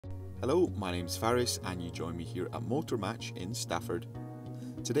Hello, my name's Faris and you join me here at Motor Match in Stafford.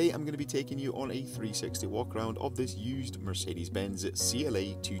 Today I'm going to be taking you on a 360 walk around of this used Mercedes-Benz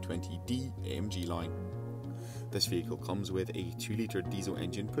CLA220d AMG Line. This vehicle comes with a 2-litre diesel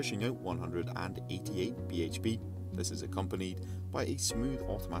engine pushing out 188 bhp. This is accompanied by a smooth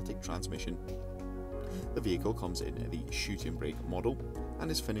automatic transmission. The vehicle comes in the shooting brake model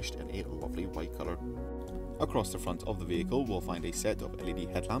and is finished in a lovely white colour. Across the front of the vehicle we'll find a set of LED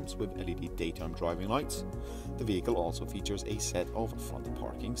headlamps with LED daytime driving lights. The vehicle also features a set of front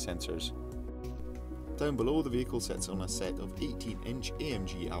parking sensors. Down below the vehicle sits on a set of 18-inch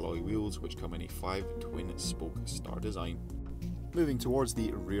AMG Alloy Wheels which come in a 5 twin-spoke star design. Moving towards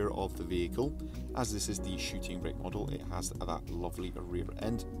the rear of the vehicle, as this is the shooting brake model, it has that lovely rear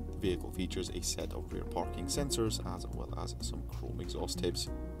end. The vehicle features a set of rear parking sensors as well as some chrome exhaust tips.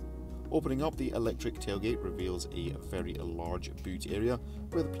 Opening up the electric tailgate reveals a very large boot area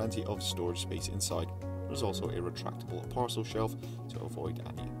with plenty of storage space inside. There's also a retractable parcel shelf to avoid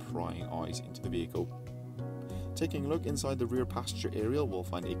any prying eyes into the vehicle. Taking a look inside the rear passenger area, we'll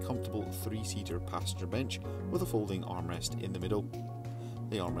find a comfortable 3-seater passenger bench with a folding armrest in the middle.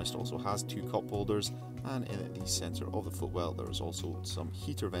 The armrest also has 2 cup holders, and in the centre of the footwell there is also some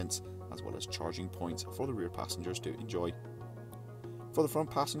heater vents as well as charging points for the rear passengers to enjoy. For the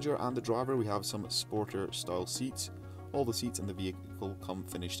front passenger and the driver we have some sporter style seats. All the seats in the vehicle come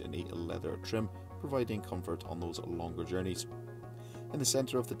finished in a leather trim, providing comfort on those longer journeys. In the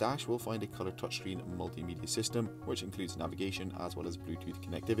centre of the dash we'll find a colour touchscreen multimedia system which includes navigation as well as Bluetooth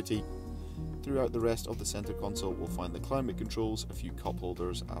connectivity. Throughout the rest of the centre console we'll find the climate controls, a few cup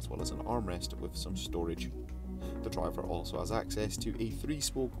holders as well as an armrest with some storage. The driver also has access to a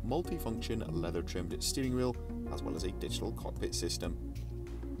 3-spoke multifunction leather trimmed steering wheel as well as a digital cockpit system.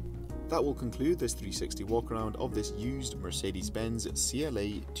 That will conclude this 360 walk around of this used Mercedes-Benz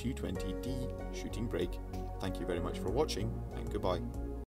CLA220d shooting brake. Thank you very much for watching and goodbye.